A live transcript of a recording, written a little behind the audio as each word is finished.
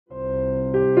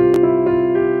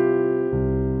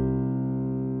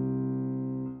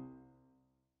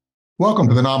Welcome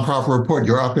to the Nonprofit Report,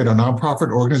 your update on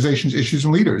nonprofit organizations, issues,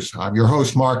 and leaders. I'm your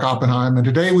host, Mark Oppenheim, and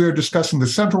today we are discussing the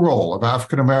central role of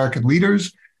African-American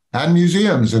leaders and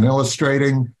museums in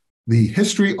illustrating the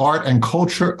history, art, and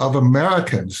culture of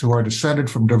Americans who are descended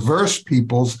from diverse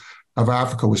peoples of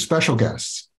Africa with special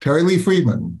guests. Terri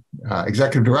Freeman,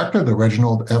 Executive Director of the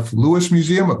Reginald F. Lewis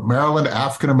Museum of Maryland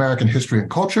African-American History and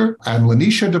Culture, and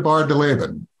LaNesha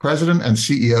DeBardelaben, President and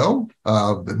CEO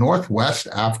of the Northwest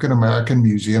African-American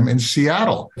Museum in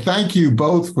Seattle. Thank you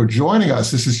both for joining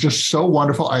us. This is just so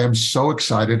wonderful. I am so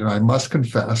excited, and I must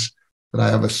confess that I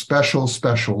have a special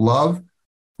love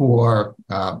for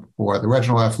the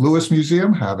Reginald F. Lewis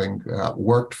Museum, having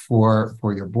worked for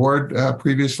your board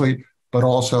previously, but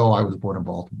also I was born in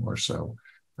Baltimore, so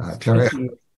Terri,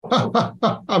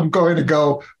 I'm going to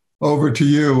go over to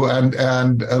you. And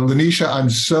LaNesha, I'm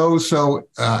so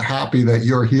happy that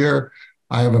you're here.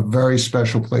 I have a very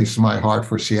special place in my heart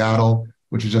for Seattle,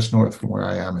 which is just north from where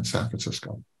I am in San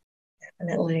Francisco.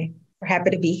 Definitely. We're happy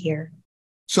to be here.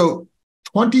 So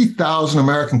 20,000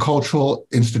 American cultural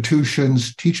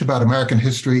institutions teach about American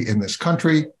history in this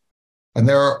country. And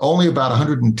there are only about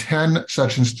 110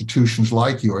 such institutions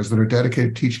like yours that are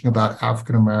dedicated to teaching about the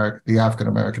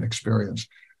African-American experience.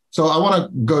 So I want to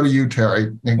go to you,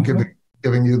 Terri, and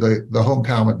giving you the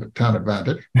hometown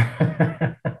advantage.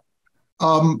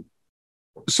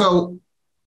 So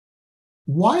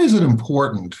why is it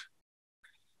important?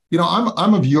 You know,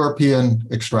 I'm of European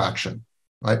extraction,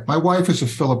 right? My wife is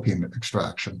of Philippine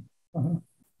extraction.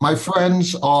 My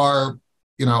friends are,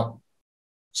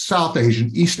 South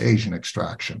Asian, East Asian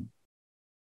extraction.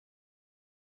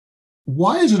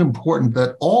 Why is it important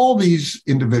that all these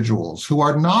individuals who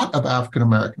are not of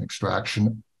African-American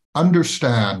extraction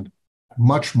understand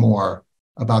much more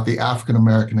about the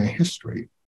African-American history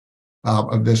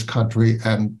of this country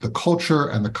and the culture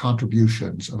and the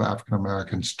contributions of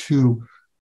African-Americans to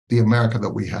the America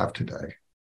that we have today?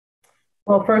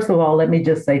 Well, first of all, let me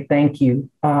just say thank you,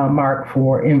 Mark,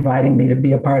 for inviting me to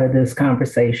be a part of this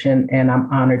conversation. And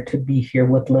I'm honored to be here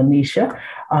with LaNesha,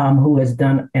 who has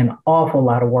done an awful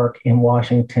lot of work in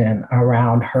Washington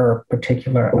around her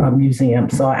particular museum.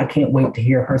 So I can't wait to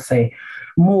hear her say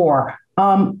more.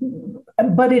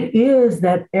 But it is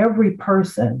that every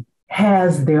person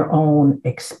has their own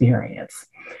experience.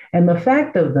 And the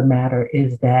fact of the matter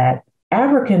is that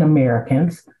African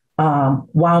Americans,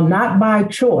 while not by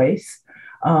choice,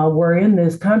 were in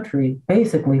this country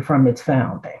basically from its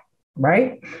founding,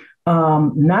 right?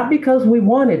 Not because we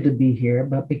wanted to be here,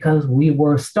 but because we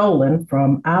were stolen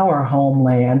from our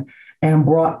homeland and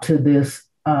brought to this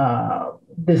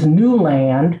new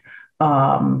land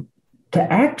to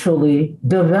actually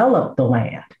develop the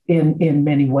land in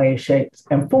many ways, shapes,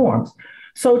 and forms.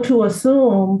 So to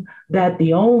assume that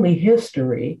the only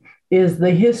history is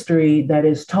the history that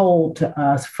is told to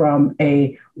us from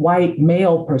a white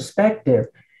male perspective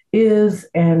is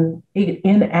an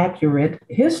inaccurate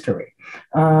history.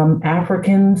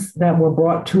 Africans that were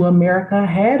brought to America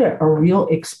had a real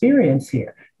experience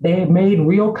here. They made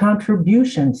real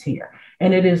contributions here.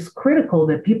 And it is critical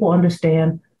that people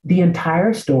understand the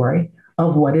entire story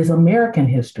of what is American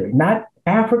history, not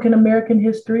African American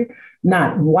history,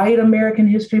 not white American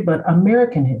history, but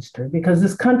American history, because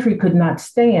this country could not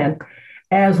stand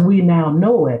as we now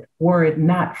know it, were it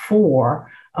not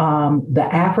for the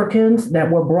Africans that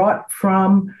were brought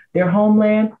from their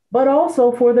homeland, but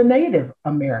also for the Native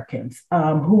Americans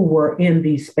who were in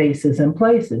these spaces and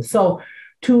places. So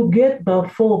to get the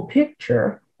full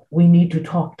picture, we need to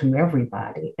talk to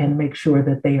everybody and make sure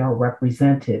that they are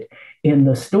represented in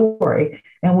the story.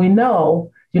 And we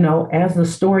know, as the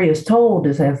story is told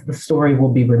is as the story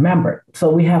will be remembered. So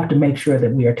we have to make sure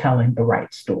that we are telling the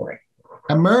right story.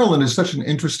 And Maryland is such an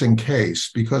interesting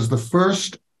case because the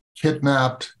first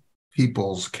kidnapped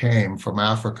peoples came from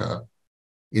Africa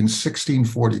in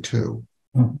 1642.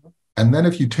 Mm-hmm. And then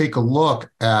if you take a look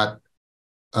at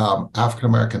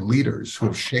African-American leaders who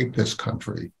have shaped this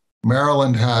country,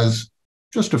 Maryland has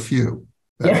just a few.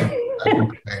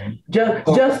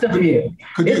 Just a few.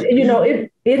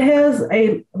 It has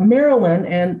a Maryland,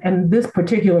 and this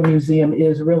particular museum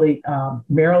is really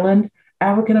Maryland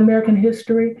African-American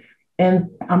history. And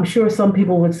I'm sure some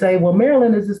people would say, well,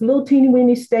 Maryland is this little teeny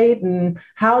weeny state, and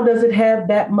how does it have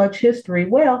that much history?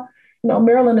 Well,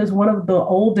 Maryland is one of the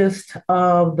oldest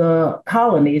of the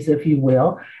colonies, if you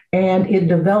will, and it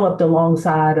developed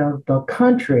alongside of the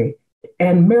country.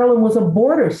 And Maryland was a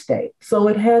border state. So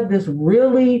it had this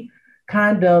really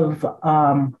kind of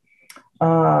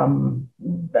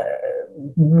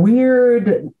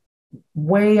weird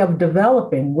way of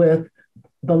developing with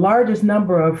the largest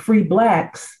number of free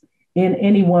Blacks in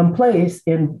any one place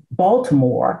in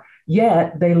Baltimore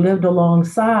yet they lived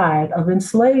alongside of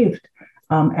enslaved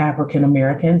African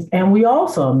Americans. And we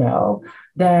also know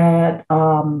that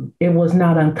it was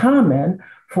not uncommon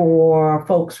for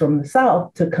folks from the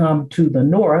South to come to the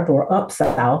North or up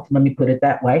South, let me put it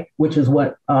that way, which is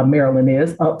what Maryland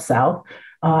is, up South,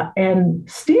 and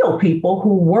steal people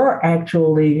who were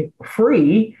actually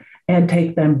free and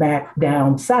take them back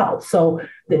down South. So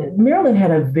Maryland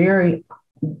had a very,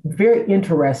 very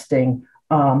interesting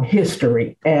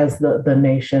history as the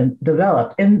nation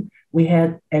developed. And we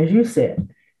had, as you said,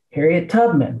 Harriet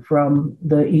Tubman from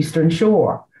the Eastern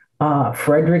Shore,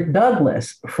 Frederick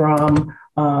Douglass from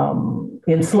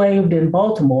enslaved in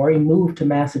Baltimore. He moved to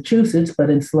Massachusetts, but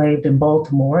enslaved in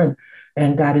Baltimore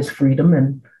and got his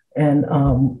freedom and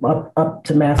up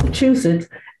to Massachusetts.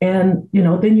 And,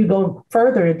 then you go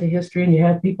further into history and you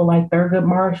have people like Thurgood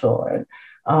Marshall and,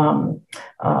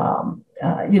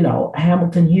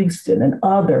 Hamilton Houston and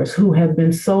others who have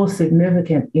been so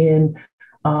significant in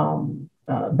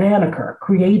Banneker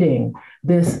creating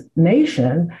this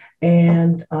nation,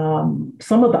 and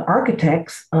some of the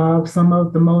architects of some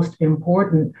of the most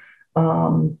important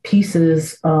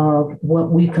pieces of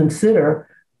what we consider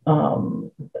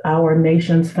our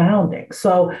nation's founding.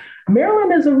 So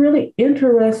Maryland is a really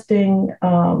interesting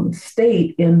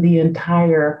state in the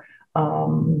entire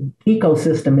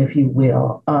ecosystem, if you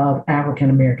will, of African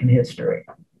American history.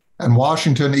 And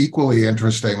Washington, equally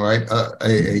interesting, right?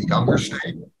 A younger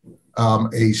state,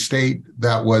 a state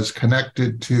that was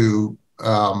connected to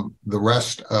the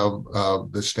rest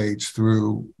of the states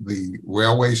through the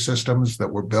railway systems that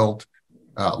were built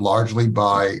largely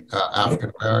by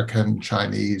African American,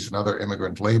 Chinese, and other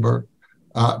immigrant labor.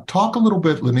 Talk a little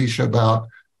bit, LaNesha, about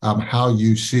how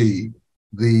you see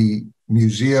the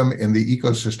museum in the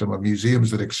ecosystem of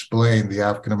museums that explain the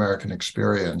African American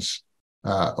experience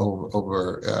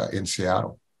over in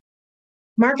Seattle.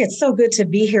 Mark, it's so good to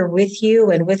be here with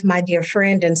you and with my dear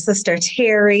friend and sister,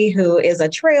 Terri, who is a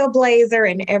trailblazer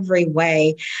in every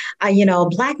way.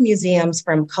 Black museums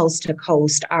from coast to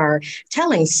coast are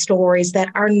telling stories that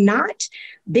are not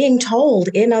being told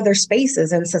in other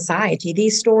spaces in society.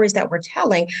 These stories that we're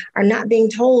telling are not being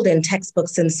told in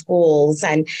textbooks in schools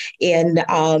and in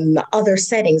other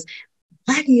settings.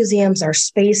 Black museums are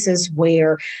spaces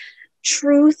where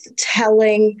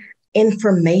truth-telling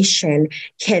information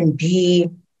can be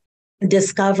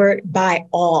discovered by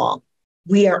all.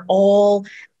 We are all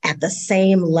at the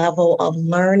same level of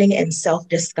learning and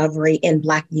self-discovery in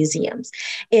Black museums.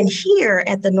 And here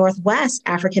at the Northwest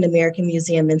African American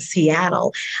Museum in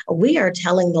Seattle, we are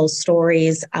telling those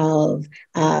stories of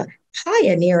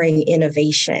pioneering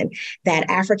innovation that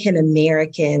African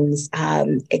Americans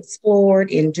explored,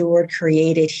 endured,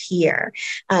 created here.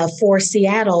 For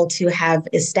Seattle to have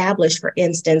established, for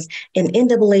instance, an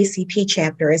NAACP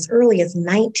chapter as early as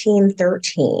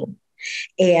 1913.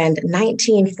 And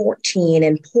 1914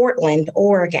 in Portland,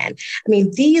 Oregon. I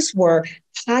mean, these were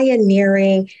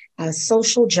pioneering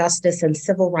social justice and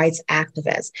civil rights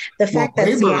activists. The fact that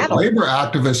labor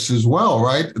activists as well,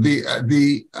 right?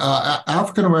 The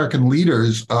African American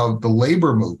leaders of the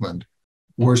labor movement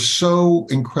were so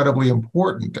incredibly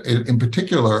important, in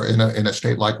particular in a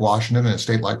state like Washington and a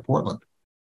state like Portland.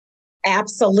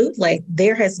 Absolutely.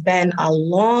 There has been a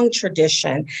long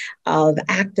tradition of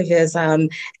activism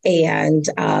and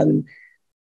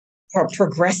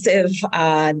progressive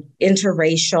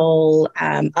interracial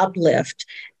uplift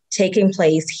taking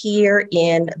place here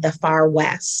in the far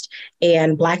West.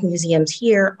 And Black museums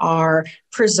here are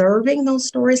preserving those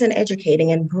stories and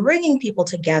educating and bringing people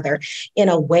together in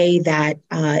a way that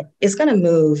is going to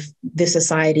move the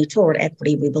society toward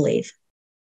equity, we believe.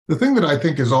 The thing that I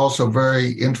think is also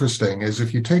very interesting is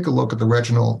if you take a look at the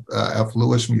Reginald F.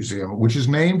 Lewis Museum, which is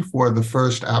named for the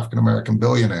first African-American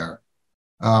billionaire,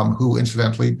 who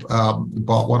incidentally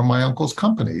bought one of my uncle's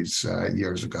companies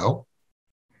years ago.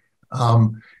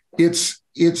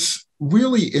 It's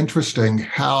really interesting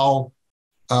how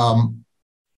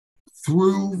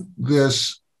through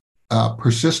this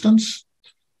persistence,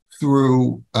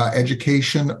 through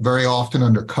education very often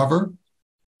undercover,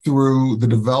 through the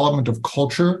development of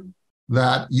culture,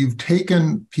 that you've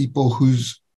taken people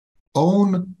whose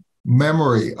own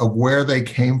memory of where they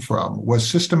came from was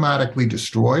systematically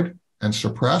destroyed and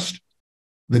suppressed,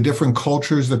 the different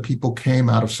cultures that people came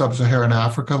out of sub-Saharan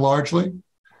Africa largely,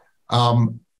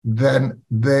 then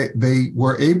they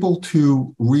were able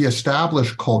to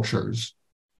reestablish cultures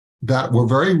that were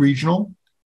very regional,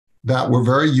 that were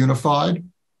very unified,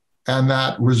 and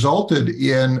that resulted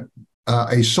in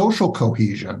a social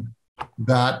cohesion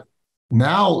that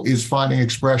now is finding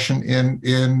expression in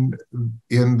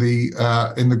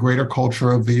the greater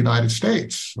culture of the United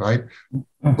States, right?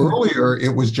 Mm-hmm. Earlier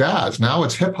it was jazz, now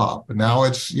it's hip hop, and now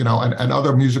it's and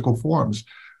other musical forms.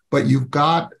 But you've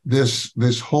got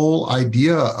this whole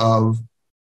idea of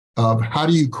how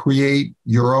do you create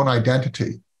your own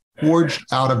identity, forged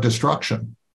out of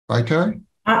destruction, right, Terri?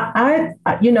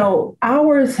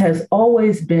 Ours has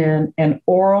always been an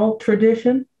oral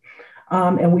tradition.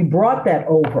 And we brought that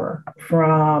over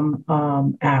from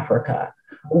Africa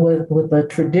with the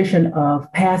tradition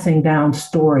of passing down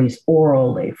stories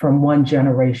orally from one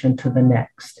generation to the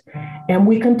next. And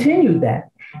we continued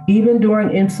that even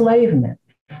during enslavement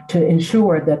to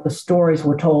ensure that the stories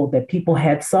were told, that people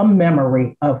had some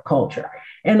memory of culture.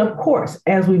 And of course,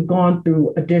 as we've gone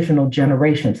through additional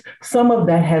generations, some of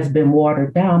that has been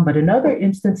watered down, but in other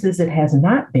instances, it has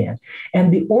not been.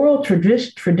 And the oral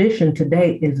tradition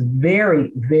today is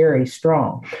very, very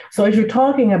strong. So as you're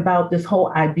talking about this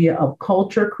whole idea of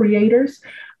culture creators,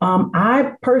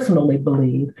 I personally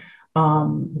believe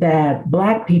that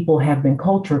Black people have been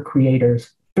culture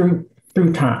creators through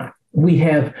time.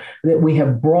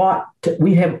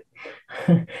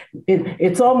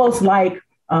 It's almost like,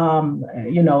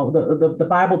 the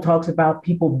Bible talks about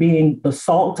people being the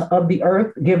salt of the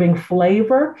earth, giving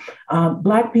flavor.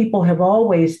 Black people have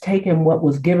always taken what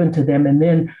was given to them and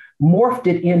then morphed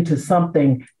it into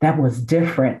something that was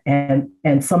different and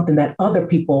something that other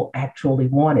people actually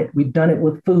wanted. We've done it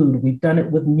with food. We've done it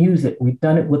with music. We've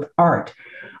done it with art.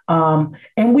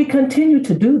 And we continue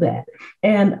to do that.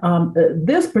 And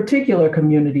this particular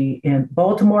community in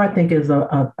Baltimore, I think, is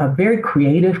a very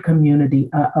creative community.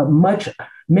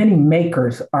 Many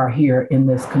makers are here in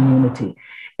this community.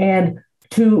 And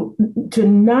to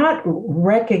not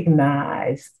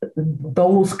recognize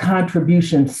those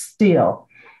contributions still,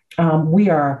 we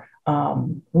are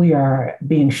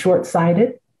being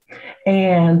short-sighted.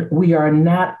 And we are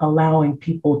not allowing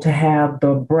people to have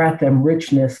the breadth and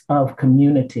richness of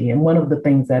community. And one of the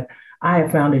things that I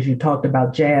have found as you talked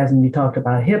about jazz and you talked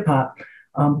about hip hop,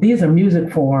 these are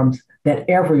music forms that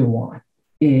everyone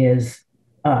is,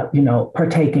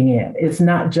 partaking in. It's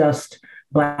not just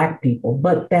Black people,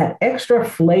 but that extra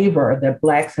flavor that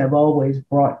Blacks have always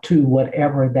brought to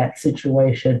whatever that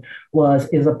situation was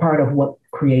is a part of what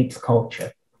creates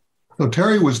culture. So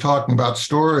Terri was talking about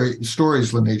stories,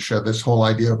 LaNesha, this whole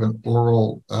idea of an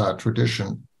oral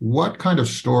tradition. What kind of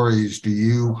stories do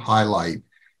you highlight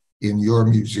in your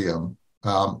museum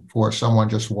for someone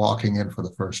just walking in for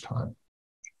the first time?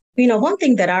 One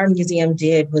thing that our museum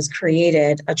did was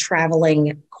created a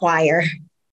traveling choir,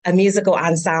 a musical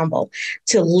ensemble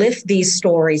to lift these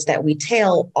stories that we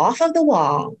tell off of the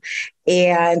wall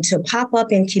and to pop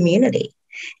up in community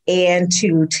and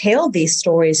to tell these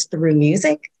stories through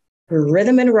music,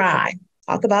 rhythm and rhyme.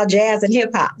 Talk about jazz and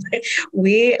hip hop.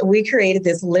 We created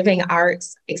this living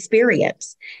arts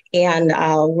experience, and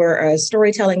we're a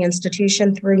storytelling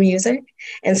institution through music.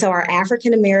 And so our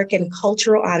African American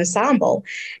cultural ensemble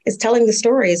is telling the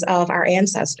stories of our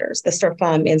ancestors,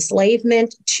 from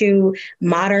enslavement to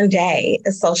modern day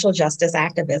social justice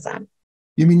activism.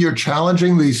 You mean you're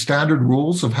challenging the standard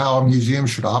rules of how a museum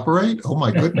should operate? Oh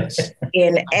my goodness.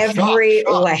 In every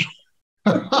way.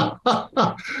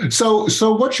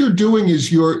 So what you're doing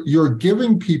is you're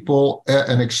giving people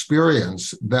an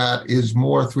experience that is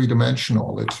more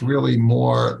three-dimensional. It's really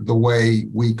more the way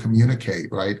we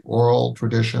communicate, right? Oral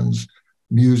traditions,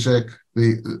 music,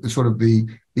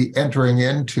 the entering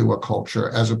into a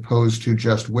culture as opposed to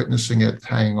just witnessing it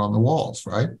hanging on the walls,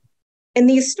 right? And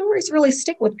these stories really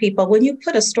stick with people. When you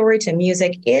put a story to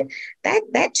music,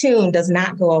 that tune does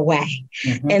not go away.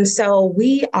 Mm-hmm. And so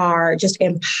we are just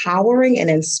empowering and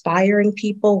inspiring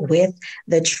people with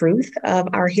the truth of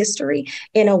our history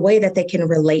in a way that they can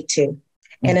relate to,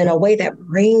 mm-hmm. and in a way that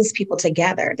brings people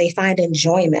together. They find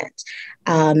enjoyment,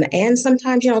 and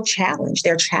sometimes, challenge.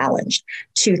 They're challenged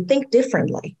to think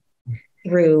differently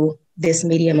through this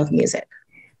medium of music.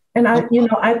 And I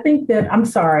think that, I'm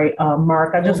sorry,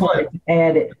 Mark, I just wanted to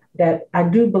add that I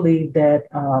do believe that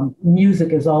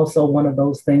music is also one of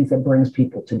those things that brings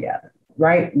people together,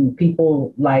 right? And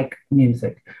people like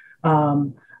music.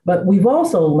 But we've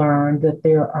also learned that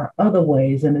there are other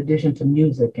ways in addition to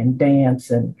music and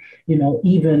dance and,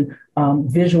 even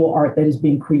visual art that is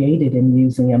being created in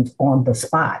museums on the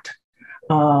spot.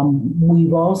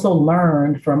 We've also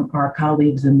learned from our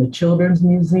colleagues in the children's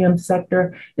museum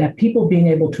sector that people being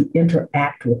able to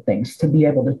interact with things, to be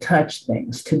able to touch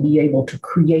things, to be able to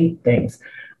create things,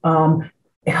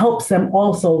 helps them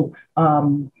also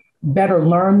better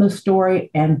learn the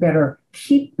story and better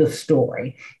keep the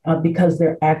story because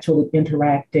they're actually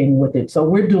interacting with it. So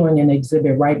we're doing an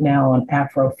exhibit right now on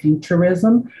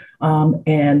Afrofuturism,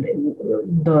 and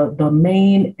the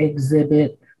main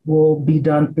exhibit will be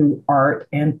done through art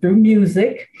and through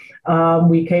music.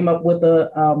 We came up with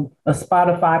a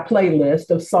Spotify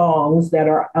playlist of songs that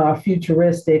are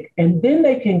futuristic, and then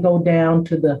they can go down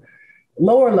to the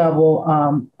lower level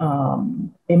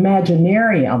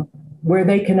Imaginarium, where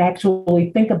they can actually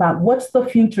think about what's the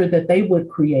future that they would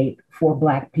create for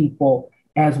Black people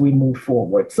as we move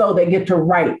forward. So they get to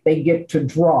write, they get to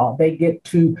draw, they get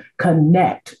to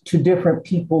connect to different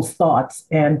people's thoughts.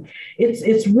 And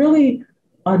it's really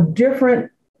a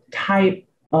different type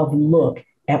of look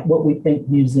at what we think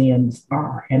museums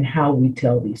are and how we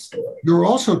tell these stories. You're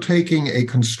also taking a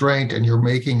constraint and you're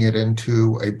making it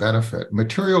into a benefit.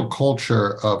 Material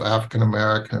culture of African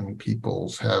American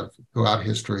peoples have throughout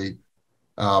history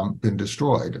been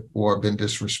destroyed or been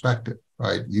disrespected,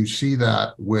 right? You see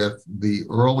that with the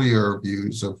earlier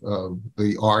views of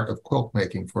the art of quilt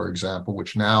making, for example,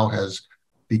 which now has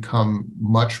become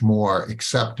much more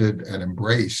accepted and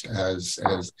embraced as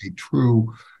a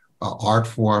true art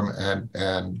form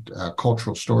and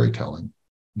cultural storytelling.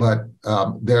 But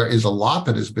there is a lot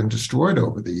that has been destroyed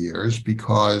over the years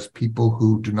because people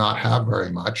who do not have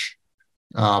very much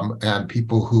and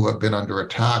people who have been under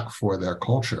attack for their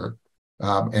culture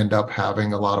end up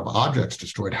having a lot of objects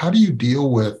destroyed. How do you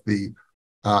deal with the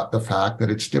fact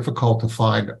that it's difficult to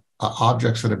find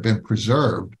objects that have been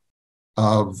preserved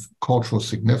of cultural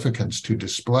significance to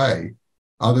display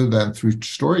other than through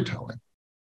storytelling?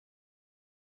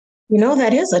 You know,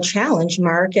 that is a challenge,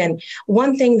 Mark. And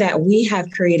one thing that we have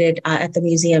created at the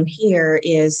museum here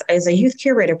is a youth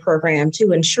curator program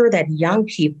to ensure that young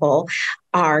people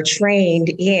are trained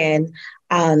in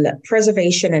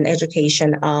preservation and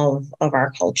education of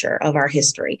our culture, of our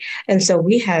history. And so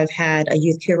we have had a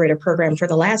youth curator program for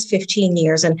the last 15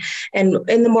 years. And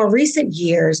in the more recent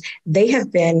years, they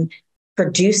have been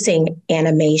producing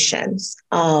animations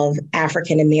of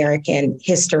African American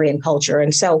history and culture.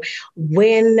 And so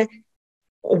when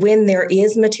there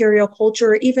is material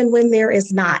culture, even when there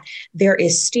is not, there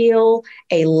is still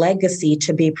a legacy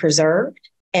to be preserved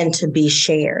and to be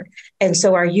shared. And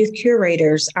so our youth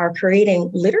curators are creating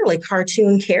literally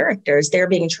cartoon characters. They're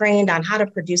being trained on how to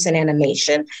produce an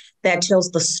animation that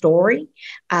tells the story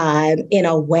in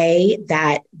a way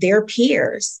that their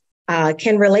peers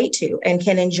can relate to and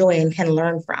can enjoy and can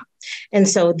learn from. And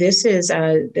so this is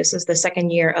the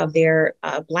second year of their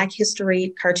Black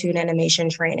History cartoon animation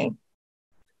training.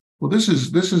 Well, this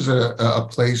is a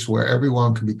place where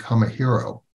everyone can become a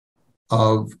hero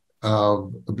of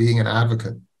being an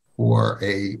advocate for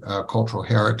a cultural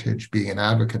heritage, being an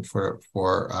advocate for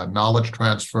knowledge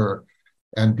transfer,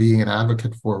 and being an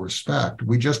advocate for respect.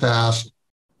 We just asked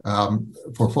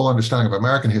for full understanding of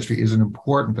American history. Is it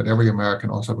important that every American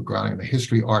also have a grounding in the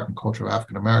history, art, and culture of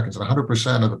African Americans? And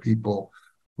 100% of the people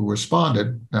who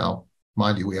responded, now,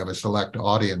 mind you, we have a select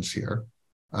audience here,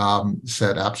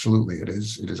 said absolutely. It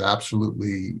is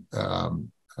absolutely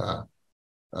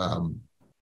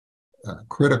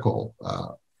critical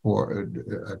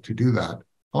to do that.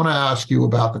 I want to ask you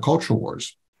about the culture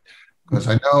wars, because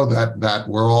I know that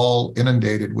we're all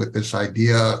inundated with this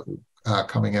idea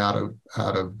coming out of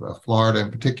Florida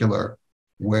in particular,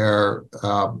 where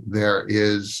there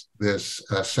is this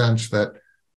sense that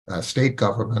state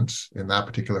governments, in that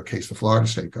particular case, the Florida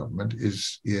state government,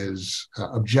 is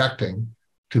objecting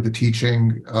to the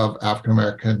teaching of African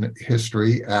American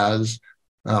history as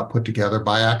put together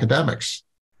by academics.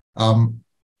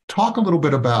 Talk a little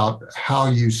bit about how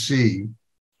you see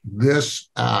this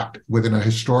act within a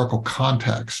historical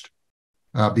context,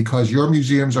 because your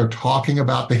museums are talking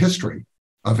about the history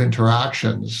of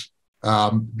interactions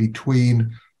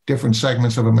between different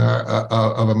segments of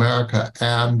America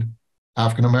and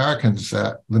African Americans.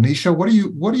 LaNesha,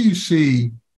 what do you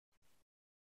see?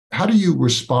 How do you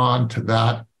respond to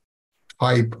that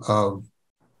type of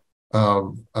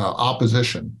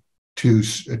opposition to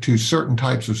certain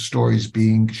types of stories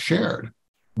being shared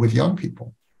with young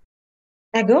people?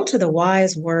 I go to the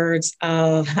wise words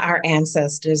of our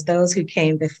ancestors, those who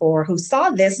came before, who saw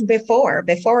this before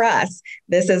us.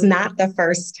 This is not the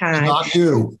first time. It's not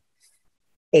you.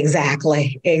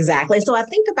 Exactly. So I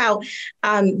think about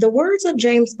the words of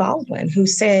James Baldwin, who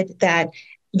said that,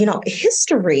 you know,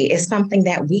 history is something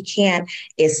that we can't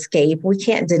escape. We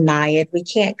can't deny it. We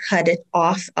can't cut it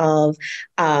off of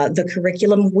the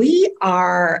curriculum. We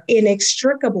are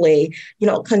inextricably,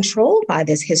 controlled by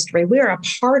this history. We are a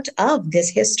part of this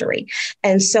history.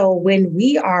 And so when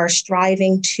we are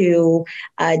striving to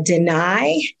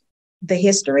deny the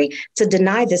history, to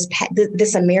deny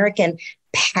this American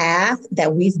path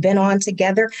that we've been on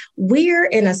together. We're,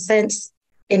 in a sense,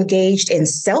 engaged in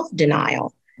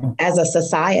self-denial as a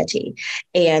society.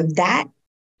 And that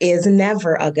is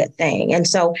never a good thing. And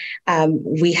so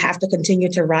we have to continue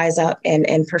to rise up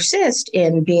and persist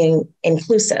in being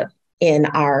inclusive in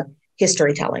our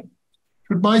history telling.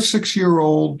 Should my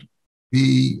 6-year-old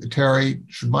Terri,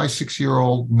 should my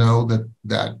 6-year-old know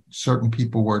that certain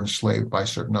people were enslaved by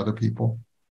certain other people?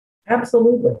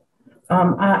 Absolutely.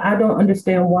 I don't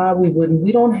understand why we wouldn't.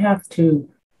 We don't have to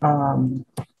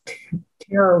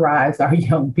terrorize our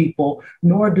young people,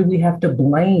 nor do we have to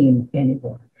blame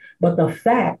anyone. But the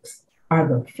facts are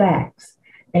the facts.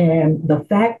 And the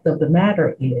fact of the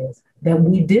matter is that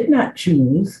we did not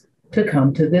choose to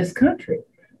come to this country.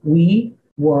 We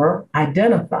were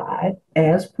identified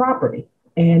as property,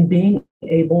 and being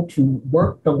able to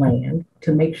work the land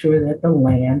to make sure that the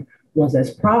land was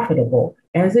as profitable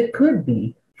as it could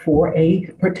be for a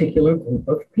particular group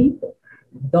of people.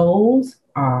 Those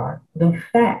are the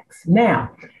facts.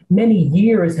 Now, many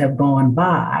years have gone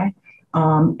by,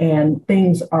 and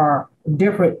things are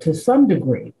different to some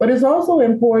degree, but it's also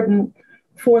important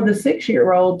for the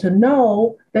 6-year-old to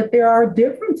know that there are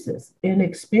differences in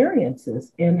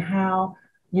experiences in how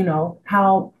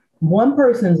one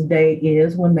person's day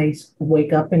is when they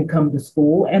wake up and come to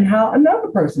school, and how another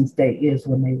person's day is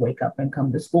when they wake up and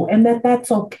come to school, and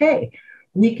that's okay.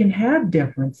 We can have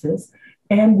differences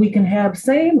and we can have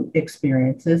same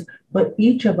experiences, but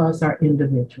each of us are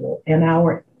individual, and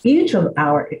each of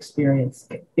our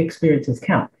experiences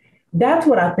count. That's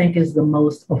what I think is the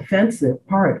most offensive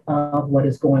part of what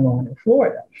is going on in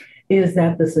Florida, is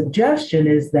that the suggestion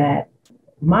is that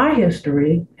my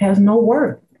history has no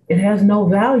worth. It has no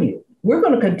value. We're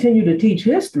going to continue to teach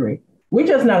history. We're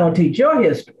just not going to teach your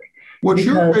history. What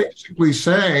you're basically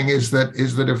saying is that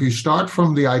if you start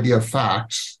from the idea of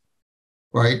facts,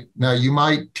 right? Now, you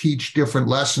might teach different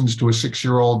lessons to a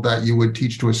 6-year-old that you would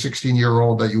teach to a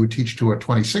 16-year-old that you would teach to a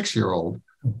 26-year-old,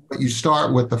 but you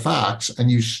start with the facts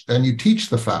and you teach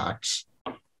the facts,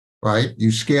 right?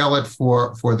 You scale it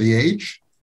for the age.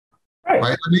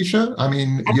 Right, LaNesha? I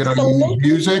mean, Absolutely.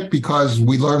 You use music because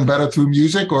we learn better through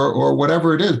music or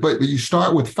whatever it is, but you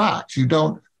start with facts. You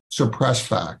don't suppress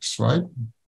facts, right?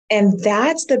 And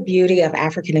that's the beauty of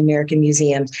African American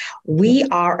museums. We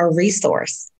are a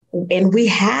resource, and we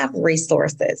have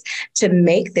resources to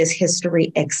make this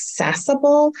history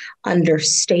accessible,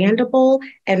 understandable,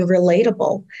 and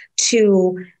relatable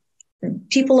to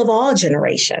people of all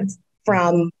generations,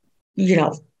 from,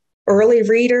 early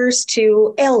readers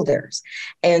to elders.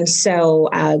 And so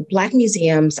Black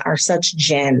museums are such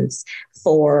gems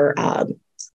for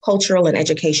cultural and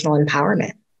educational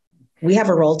empowerment. We have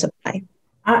a role to play.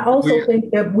 I also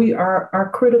think that we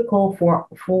are critical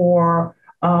for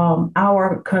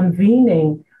our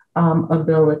convening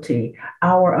ability,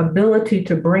 our ability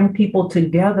to bring people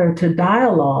together to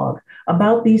dialogue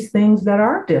about these things that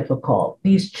are difficult,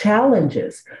 these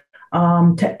challenges.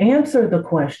 To answer the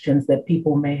questions that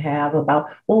people may have about,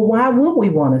 well, why would we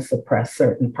want to suppress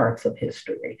certain parts of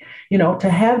history? To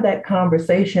have that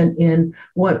conversation in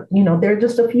there are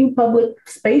just a few public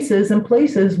spaces and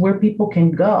places where people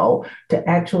can go to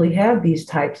actually have these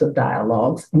types of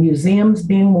dialogues, museums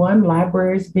being one,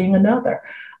 libraries being another,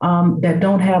 that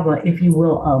don't have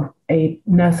a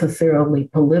necessarily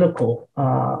political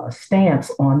stance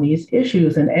on these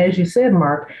issues. And as you said,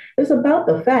 Mark, it's about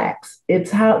the facts. It's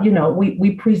how,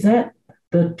 we present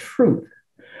the truth.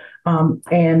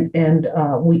 And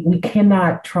we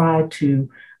cannot try to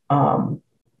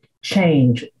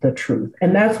change the truth.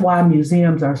 And that's why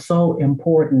museums are so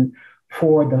important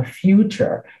for the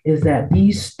future, is that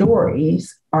these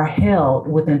stories are held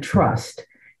within trust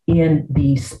in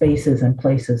these spaces and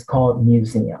places called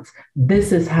museums.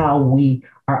 This is how we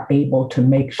are able to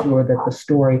make sure that the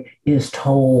story is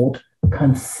told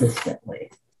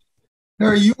consistently.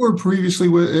 Terri, you were previously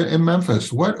in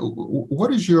Memphis. What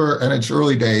is and it's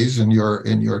early days in your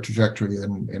trajectory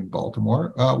in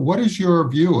Baltimore. What is your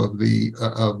view of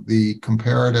the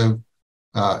comparative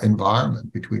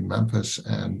environment between Memphis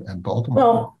and Baltimore?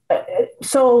 Well,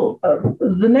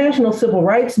 the National Civil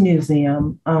Rights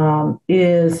Museum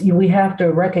we have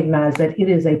to recognize that it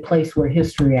is a place where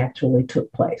history actually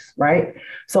took place, right?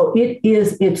 So it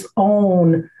is its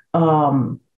own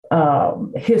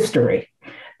history,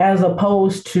 as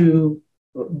opposed to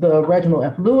the Reginald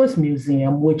F. Lewis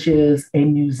Museum, which is a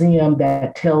museum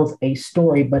that tells a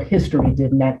story, but history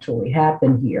didn't actually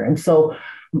happen here. And so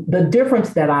the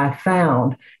difference that I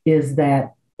found is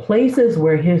that places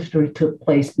where history took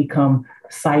place become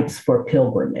sites for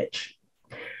pilgrimage.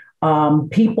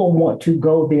 People want to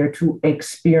go there to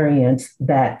experience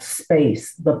that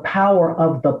space. The power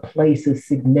of the place is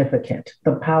significant.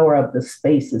 The power of the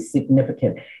space is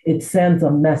significant. It sends a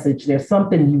message. There's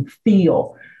something you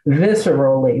feel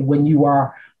viscerally when you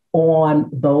are on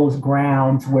those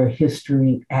grounds where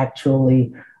history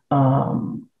actually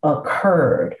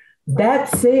occurred. That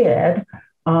said,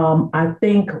 I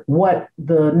think what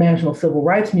the National Civil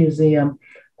Rights Museum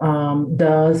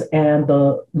does and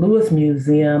the Lewis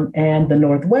Museum and the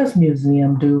Northwest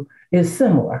Museum do is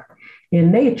similar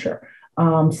in nature.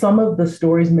 Some of the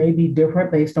stories may be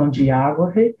different based on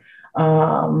geography.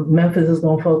 Memphis is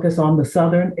going to focus on the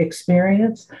Southern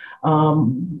experience.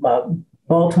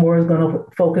 Baltimore is going to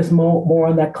focus more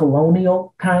on that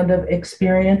colonial kind of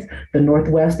experience. The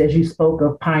Northwest, as you spoke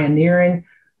of, pioneering.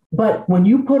 But when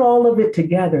you put all of it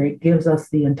together, it gives us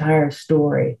the entire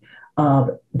story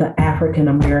of the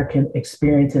African-American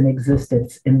experience and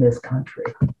existence in this country.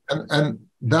 And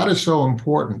that is so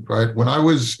important, right? When I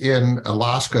was in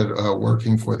Alaska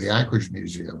working for the Anchorage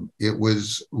Museum, it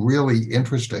was really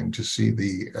interesting to see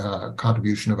the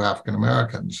contribution of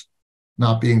African-Americans.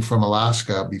 Not being from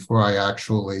Alaska, before I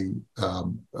actually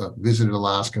visited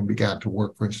Alaska and began to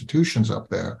work for institutions up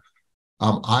there,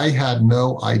 I had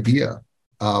no idea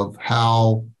of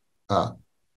how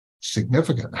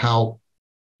significant, how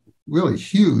really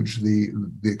huge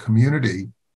the community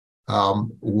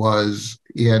was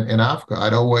in Africa.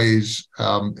 I'd always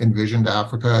envisioned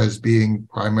Africa as being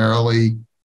primarily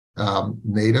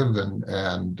native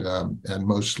and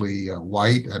mostly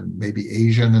white and maybe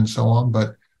Asian and so on,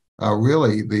 but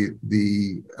really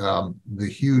the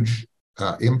huge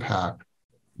impact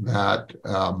that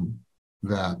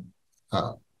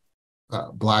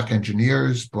Black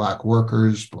engineers, Black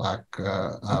workers, Black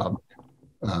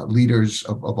leaders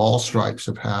of all stripes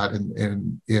have had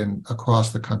in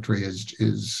across the country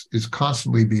is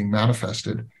constantly being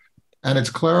manifested, and it's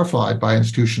clarified by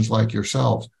institutions like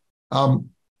yourselves.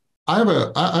 I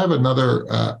have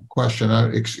another question.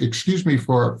 Excuse me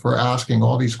for asking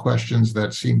all these questions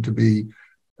that seem to be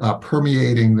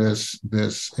permeating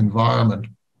this environment.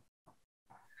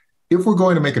 If we're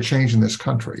going to make a change in this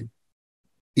country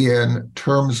in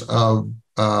terms of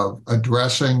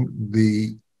addressing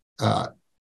the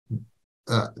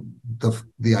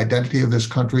identity of this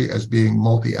country as being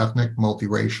multi-ethnic,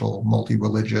 multi-racial,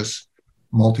 multi-religious,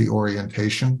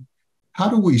 multi-orientation, how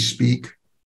do we speak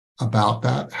about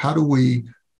that? How do we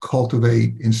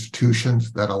cultivate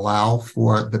institutions that allow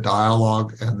for the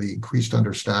dialogue and the increased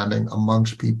understanding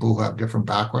amongst people who have different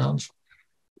backgrounds?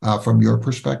 From your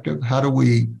perspective, how do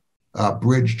we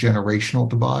bridge generational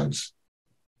divides?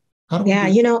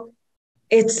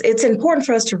 It's important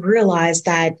for us to realize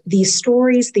that these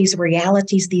stories, these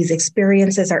realities, these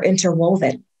experiences are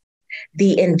interwoven.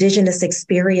 The Indigenous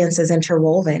experience is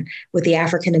interwoven with the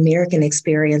African American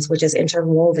experience, which is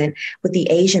interwoven with the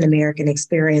Asian American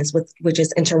experience, which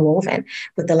is interwoven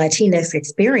with the Latinx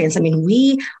experience. I mean,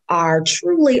 we are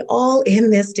truly all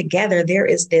in this together. There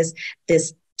is this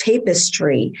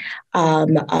tapestry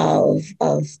of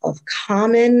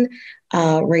common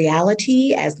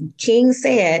reality. As King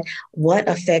said, what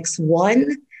affects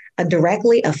one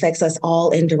directly affects us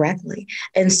all indirectly.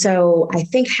 And so I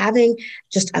think having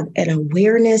just an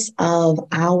awareness of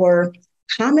our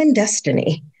common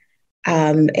destiny,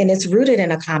 and it's rooted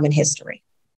in a common history.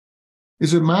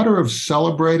 Is it a matter of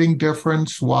celebrating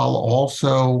difference while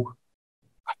also,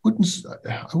 I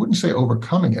wouldn't say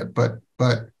overcoming it, but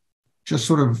just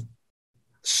sort of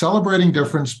celebrating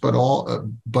difference, but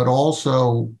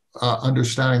also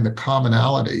understanding the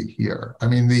commonality here? I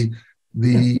mean,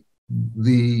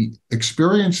 the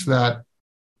experience that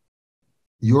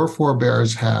your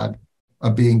forebears had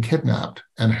of being kidnapped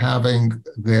and having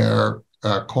their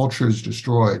cultures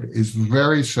destroyed is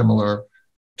very similar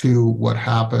to what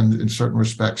happened in certain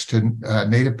respects to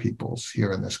Native peoples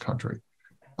here in this country.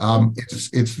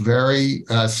 It's very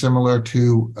similar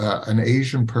to an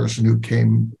Asian person who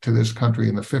came to this country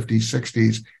in the 50s,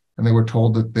 60s, and they were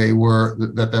told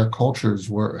that their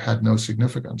cultures had no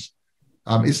significance.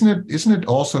 Isn't it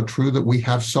also true that we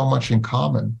have so much in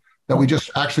common that we just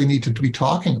actually need to be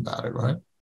talking about it, right?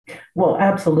 Well,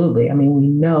 absolutely. I mean, we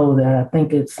know that. I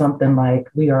think it's something like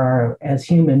we are, as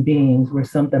human beings, we're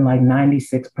something like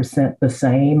 96% the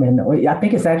same. And I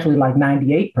think it's actually like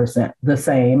 98% the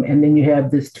same. And then you have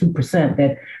this 2%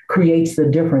 that creates the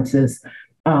differences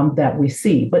that we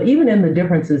see. But even in the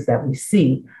differences that we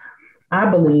see, I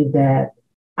believe that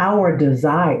our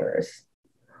desires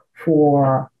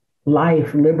for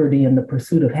life, liberty, and the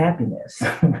pursuit of happiness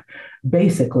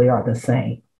basically are the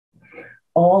same.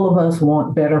 All of us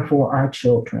want better for our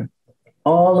children.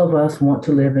 All of us want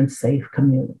to live in safe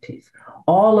communities.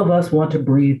 All of us want to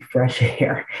breathe fresh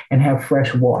air and have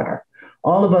fresh water.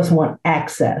 All of us want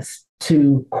access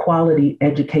to quality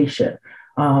education,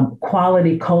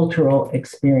 quality cultural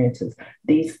experiences.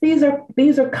 These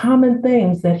are common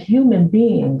things that human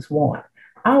beings want.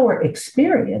 Our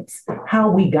experience,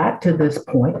 how we got to this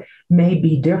point, may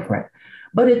be different,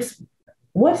 but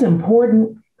what's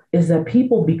important is that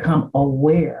people become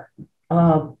aware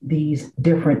of these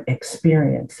different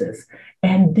experiences.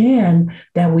 And then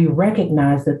that we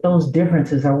recognize that those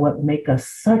differences are what make us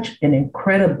such an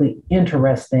incredibly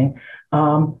interesting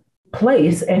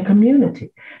place and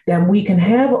community, that we can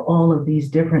have all of these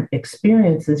different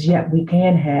experiences, yet we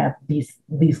can have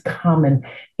these common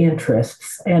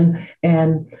interests. And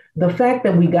the fact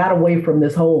that we got away from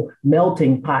this whole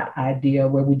melting pot idea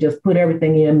where we just put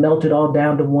everything in, melt it all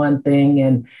down to one thing,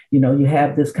 and you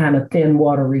have this kind of thin,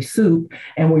 watery soup,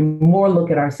 and we more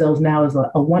look at ourselves now as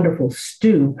a wonderful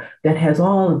stew that has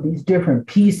all of these different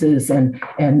pieces, and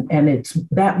it's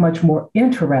that much more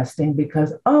interesting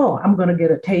because, oh, I'm going to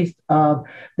get a taste of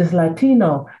this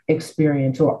Latino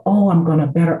experience, or, oh, I'm going to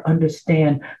better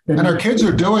understand and our kids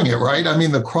are doing it, right? I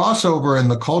mean, the crossover in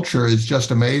the culture is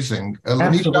just amazing.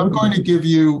 LaNesha, I'm going to give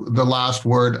you the last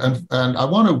word, and I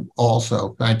want to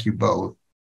also thank you both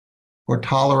for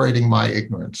tolerating my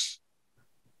ignorance.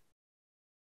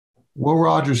 Will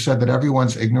Rogers said that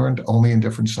everyone's ignorant only in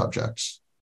different subjects.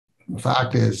 The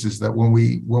fact is that when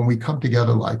we come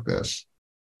together like this,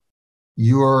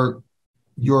 you're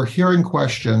hearing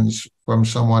questions from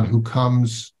someone who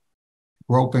comes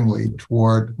gropingly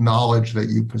toward knowledge that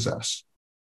you possess.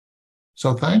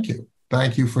 So thank you.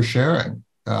 Thank you for sharing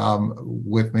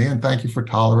with me, and thank you for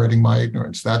tolerating my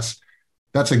ignorance.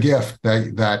 That's a gift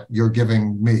that you're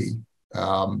giving me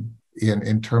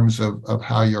in terms of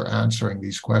how you're answering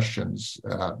these questions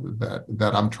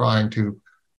that I'm trying to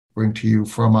bring to you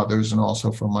from others and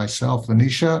also from myself.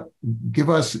 LaNesha, give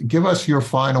us your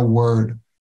final word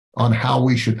on how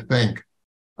we should think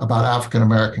about African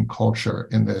American culture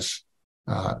in this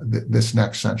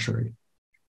next century.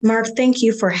 Mark, thank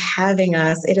you for having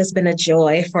us. It has been a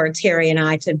joy for Terri and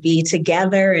I to be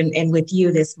together and with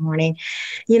you this morning.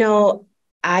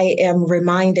 I am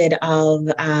reminded of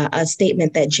a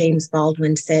statement that James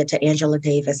Baldwin said to Angela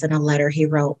Davis in a letter he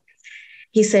wrote.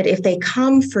 He said, if they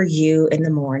come for you in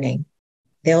the morning,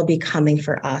 they'll be coming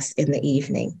for us in the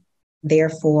evening.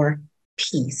 Therefore,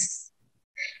 peace.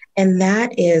 And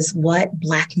that is what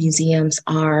Black museums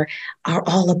are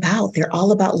all about. They're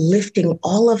all about lifting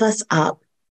all of us up,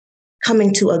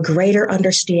 coming to a greater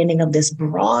understanding of this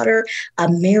broader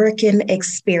American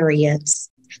experience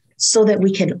so that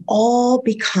we can all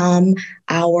become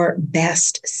our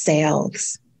best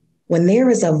selves. When there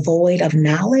is a void of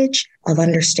knowledge, of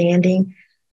understanding,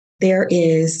 there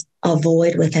is a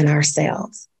void within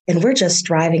ourselves. And we're just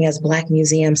striving as Black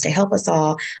museums to help us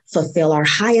all fulfill our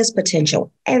highest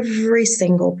potential. Every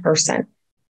single person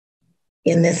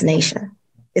in this nation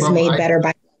is made better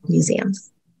by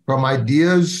museums. From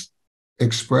ideas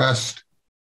expressed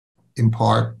in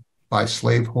part by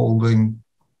slaveholding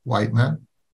white men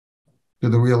to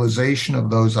the realization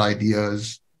of those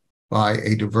ideas by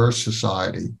a diverse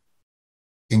society,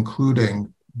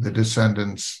 including the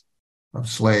descendants of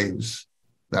slaves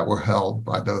that were held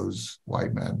by those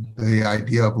white men. The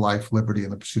idea of life, liberty,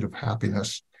 and the pursuit of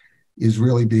happiness is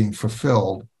really being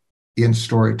fulfilled in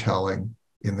storytelling,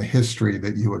 in the history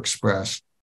that you expressed.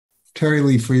 Terri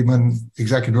Lee Freeman,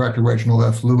 Executive Director, Reginald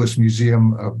F. Lewis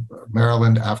Museum of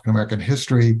Maryland African American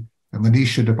History, and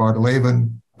LaNesha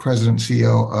DeBardelaben, President and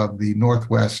CEO of the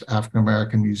Northwest African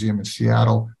American Museum in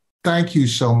Seattle. Thank you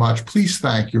so much. Please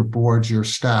thank your boards, your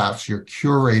staffs, your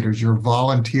curators, your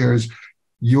volunteers,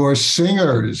 your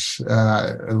singers,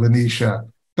 LaNesha.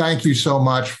 Thank you so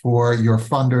much for your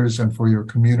funders and for your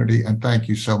community, and thank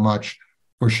you so much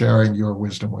for sharing your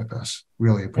wisdom with us.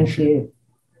 Really appreciate it.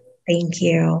 Thank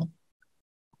you.